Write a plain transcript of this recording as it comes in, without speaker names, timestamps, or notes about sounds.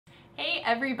Hey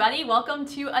everybody, welcome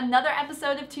to another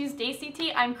episode of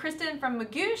TuesdACT. I'm Kristin from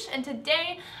Magoosh, and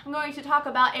today I'm going to talk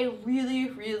about a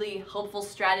really helpful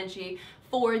strategy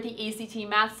for the ACT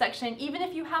math section, even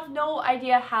if you have no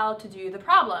idea how to do the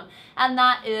problem, and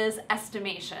that is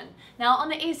estimation. Now on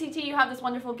the ACT you have this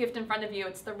wonderful gift in front of you.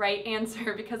 It's the right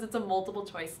answer because it's a multiple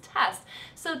choice test.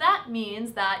 So that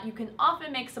means that you can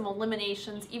often make some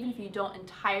eliminations even if you don't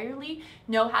entirely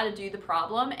know how to do the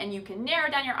problem, and you can narrow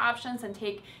down your options and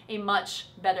take a much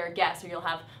better guess, or you'll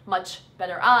have much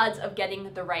better odds of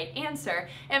getting the right answer.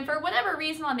 And for whatever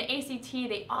reason on the ACT,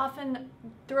 they often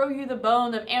throw you the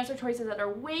bone of answer choices that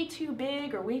are way too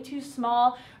big or way too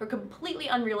small or completely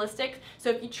unrealistic. So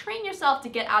if you train yourself to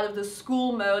get out of the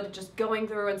school mode of just going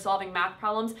through and solving math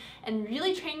problems and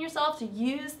really train yourself to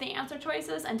use the answer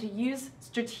choices and to use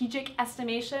strategic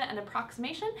estimation and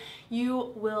approximation,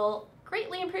 you will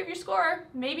greatly improve your score,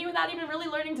 maybe without even really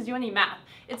learning to do any math.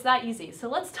 It's that easy. So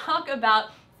let's talk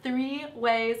about 3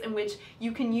 ways in which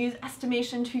you can use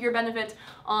estimation to your benefit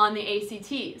on the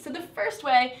ACT. So the first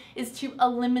way is to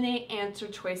eliminate answer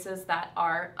choices that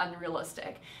are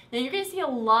unrealistic. Now you're going to see a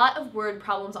lot of word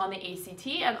problems on the ACT,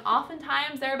 and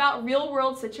oftentimes they're about real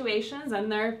world situations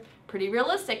and they're pretty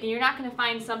realistic, and you're not going to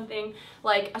find something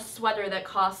like a sweater that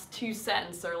costs 2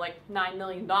 cents or like $9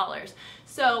 million.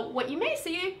 So what you may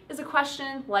see is a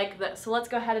question like this. So let's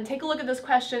go ahead and take a look at this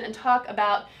question and talk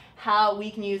about how we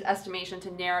can use estimation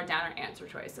to narrow down our answer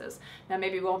choices. Now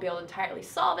maybe we won't be able to entirely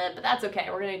solve it, but that's okay.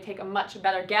 We're going to take a much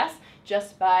better guess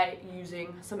just by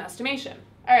using some estimation.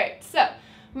 Alright, so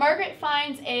Margaret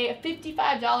finds a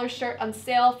 $55 shirt on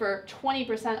sale for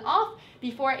 20% off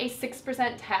before a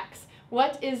 6% tax.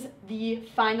 What is the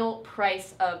final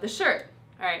price of the shirt?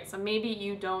 Alright, so maybe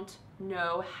you don't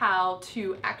know how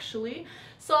to actually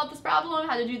solve this problem,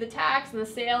 how to do the tax and the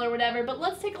sale or whatever, but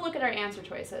let's take a look at our answer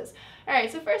choices.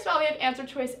 Alright, so first of all we have answer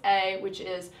choice A, which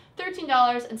is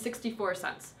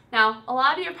 $13.64. Now, a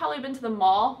lot of you have probably been to the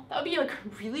mall. That would be like a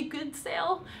really good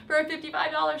sale for a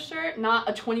 $55 shirt, not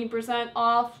a 20%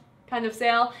 off kind of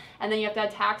sale, and then you have to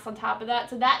add tax on top of that.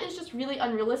 So that is just really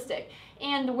unrealistic.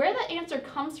 And where that answer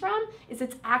comes from is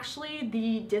it's actually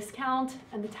the discount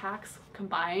and the tax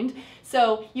combined.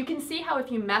 So you can see how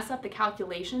if you mess up the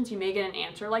calculations, you may get an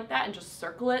answer like that and just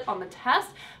circle it on the test.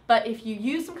 But if you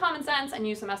use some common sense and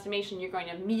use some estimation, you're going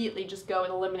to immediately just go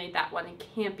and eliminate that one. It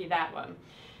can't be that one.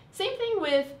 Same thing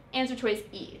with answer choice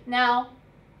E. Now,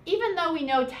 even though we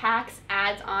know tax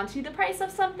adds onto the price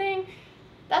of something,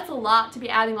 that's a lot to be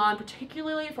adding on,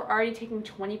 particularly if we're already taking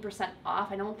 20%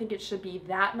 off. I don't think it should be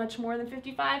that much more than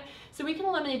 55, so we can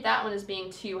eliminate that one as being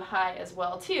too high as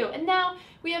well too. And now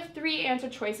we have 3 answer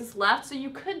choices left, so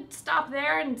you could stop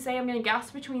there and say I'm going to guess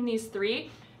between these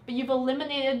 3, but you've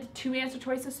eliminated 2 answer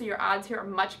choices, so your odds here are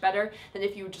much better than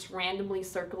if you were just randomly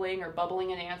circling or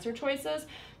bubbling in answer choices.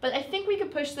 But I think we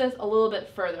could push this a little bit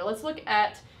further. Let's look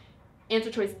at answer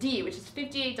choice D, which is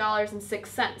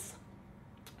 $58.06.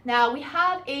 Now we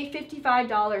have a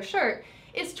 $55 shirt.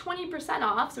 It's 20%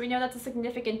 off, so we know that's a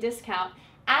significant discount.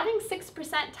 Adding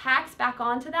 6% tax back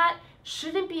onto that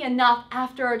shouldn't be enough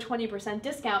after a 20%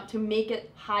 discount to make it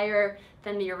higher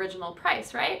than the original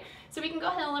price, right? So we can go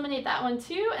ahead and eliminate that one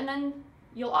too, and then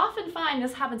you'll often find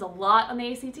this happens a lot on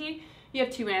the ACT. You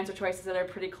have 2 answer choices that are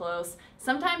pretty close.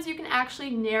 Sometimes you can actually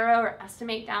narrow or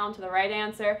estimate down to the right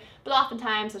answer, but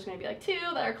oftentimes there's going to be like 2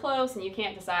 that are close and you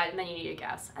can't decide, and then you need to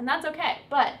guess. And that's okay,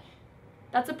 but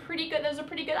those are pretty good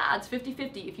odds,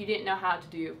 50-50, if you didn't know how to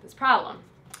do this problem.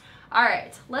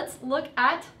 Alright, let's look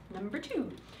at number 2.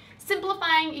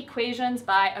 Simplifying equations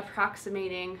by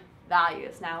approximating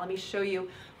values. Now let me show you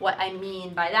what I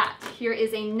mean by that. Here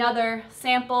is another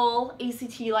sample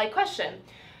ACT-like question.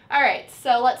 Alright,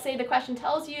 so let's say the question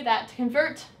tells you that to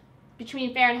convert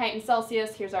between Fahrenheit and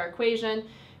Celsius, here's our equation.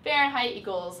 Fahrenheit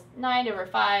equals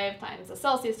 9/5 times the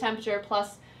Celsius temperature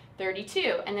plus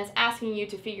 32, and it's asking you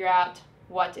to figure out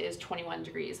what is 21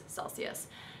 degrees Celsius.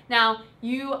 Now,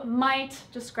 you might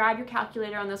just grab your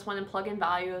calculator on this one and plug in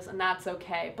values, and that's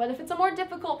okay. But if it's a more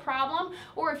difficult problem,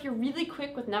 or if you're really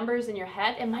quick with numbers in your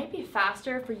head, it might be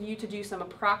faster for you to do some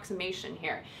approximation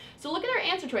here. So look at our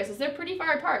answer choices. They're pretty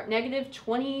far apart.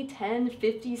 -20, 10,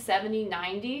 50, 70,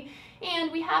 90.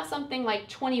 And we have something like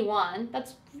 21.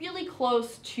 That's really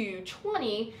close to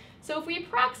 20. So if we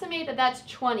approximate that that's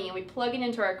 20 and we plug it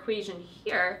into our equation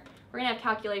here, we're going to have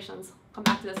calculations. I'll come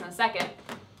back to this in a second.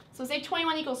 So say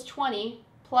 21 equals 20,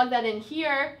 plug that in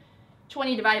here,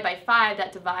 20 divided by 5,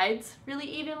 that divides really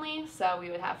evenly, so we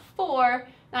would have 4,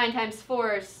 9 times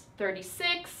 4 is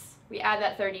 36, we add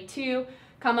that 32,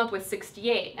 come up with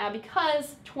 68. Now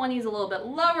because 20 is a little bit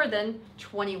lower than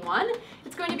 21,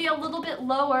 it's going to be a little bit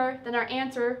lower than our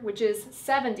answer, which is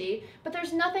 70, but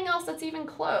there's nothing else that's even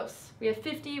close. We have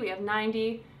 50, we have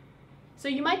 90. So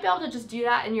you might be able to just do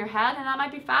that in your head, and that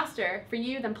might be faster for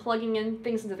you than plugging in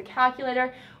things into the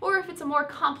calculator. Or if it's a more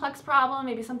complex problem,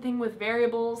 maybe something with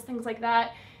variables, things like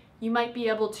that, you might be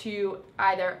able to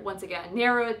either, once again,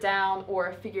 narrow it down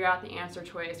or figure out the answer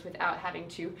choice without having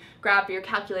to grab your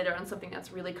calculator on something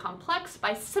that's really complex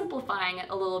by simplifying it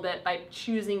a little bit by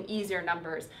choosing easier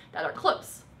numbers that are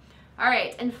close. All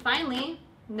right, and finally,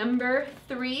 number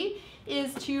 3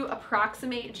 is to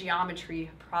approximate geometry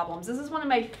problems. This is one of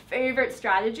my favorite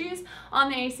strategies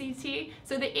on the ACT.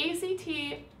 So the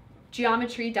ACT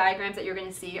geometry diagrams that you're going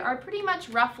to see are pretty much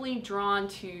roughly drawn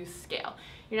to scale.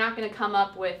 You're not going to come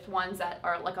up with ones that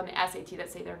are like on the SAT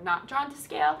that say they're not drawn to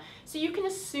scale. So you can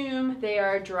assume they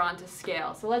are drawn to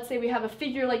scale. So let's say we have a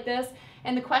figure like this,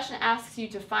 and the question asks you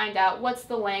to find out what's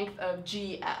the length of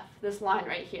GF, this line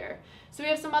right here. So we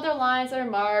have some other lines that are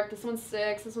marked. This one's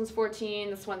 6, this one's 14,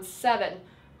 this one's 7.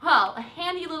 Well, a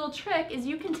handy little trick is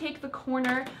you can take the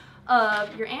corner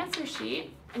of your answer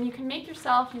sheet and you can make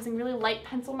yourself, using really light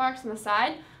pencil marks on the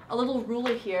side, a little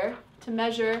ruler here to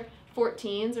measure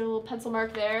 14s, or a little pencil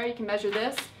mark there. You can measure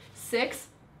this, 6,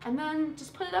 and then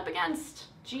just put it up against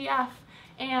GF.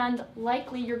 And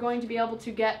likely you're going to be able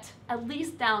to get at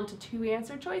least down to 2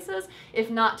 answer choices, if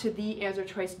not to the answer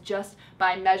choice, just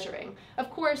by measuring. Of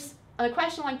course, on a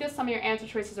question like this, some of your answer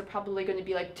choices are probably going to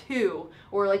be like 2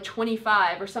 or like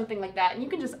 25 or something like that, and you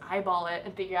can just eyeball it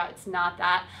and figure out it's not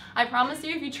that. I promise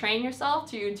you, if you train yourself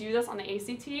to do this on the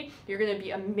ACT, you're going to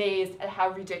be amazed at how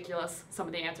ridiculous some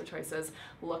of the answer choices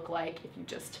look like if you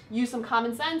just use some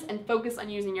common sense and focus on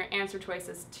using your answer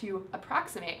choices to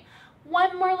approximate.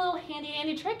 One more little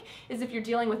handy trick is if you're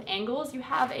dealing with angles, you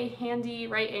have a handy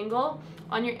right angle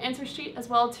on your answer sheet as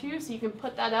well too, so you can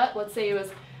put that up. Let's say it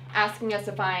was asking us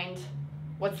to find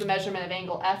what's the measurement of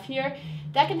angle F here.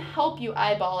 That can help you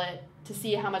eyeball it to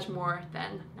see how much more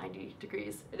than 90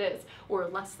 degrees it is, or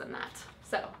less than that.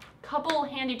 So, couple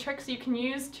handy tricks you can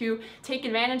use to take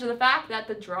advantage of the fact that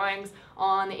the drawings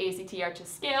on the ACT are to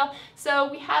scale.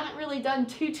 So we haven't really done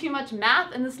too much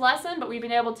math in this lesson, but we've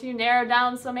been able to narrow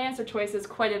down some answer choices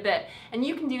quite a bit. And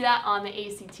you can do that on the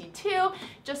ACT too,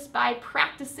 just by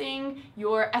practicing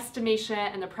your estimation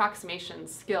and approximation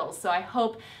skills. So I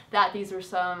hope that these were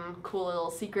some cool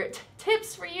little secret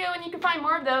tips for you, and you can find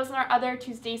more of those in our other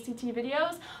TuesdACT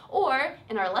videos or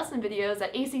in our lesson videos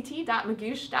at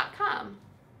act.magoosh.com.